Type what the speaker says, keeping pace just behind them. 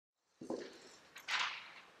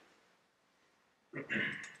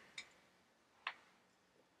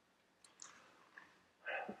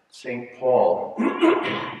St. Paul,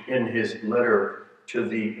 in his letter to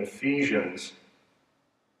the Ephesians,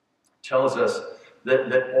 tells us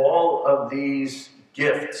that all of these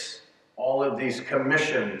gifts, all of these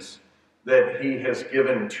commissions that he has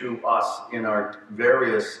given to us in our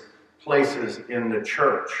various places in the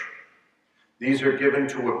church, these are given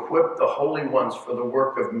to equip the holy ones for the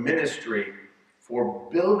work of ministry, for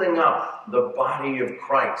building up the body of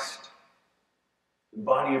Christ. The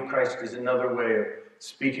body of Christ is another way of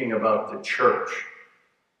speaking about the church.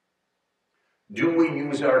 Do we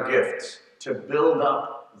use our gifts to build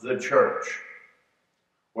up the church?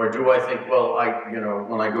 Or do I think, well,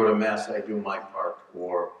 when I go to Mass, I do my part,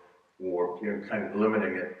 or kind of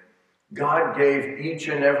limiting it. God gave each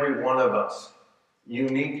and every one of us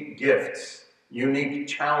unique gifts, unique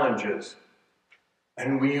challenges,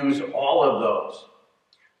 and we use all of those.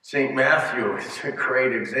 St. Matthew is a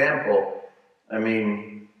great example. I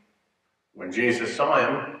mean, when Jesus saw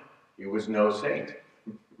him, he was no saint.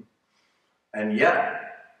 And yet,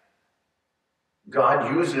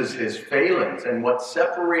 God uses his failings and what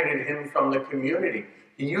separated him from the community.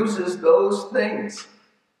 He uses those things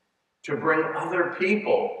to bring other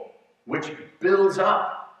people, which builds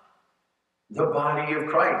up the body of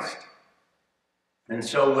Christ. And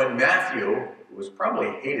so when Matthew, who was probably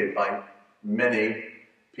hated by many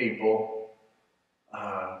people,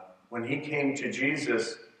 when he came to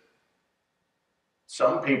Jesus,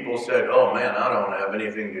 some people said, oh man, I don't have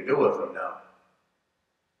anything to do with him now.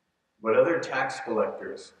 But other tax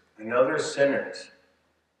collectors and other sinners,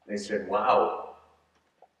 they said, wow,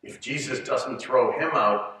 if Jesus doesn't throw him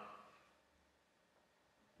out,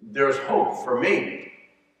 there's hope for me.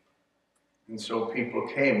 And so people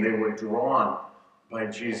came. They were drawn by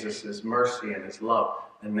Jesus' mercy and his love.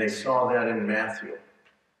 And they saw that in Matthew.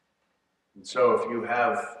 And so if you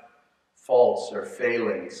have faults or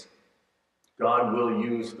failings, God will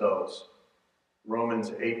use those. Romans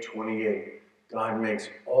 8:28. God makes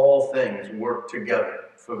all things work together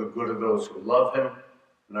for the good of those who love him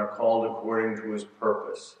and are called according to his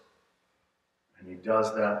purpose. And he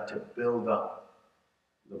does that to build up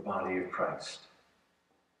the body of Christ.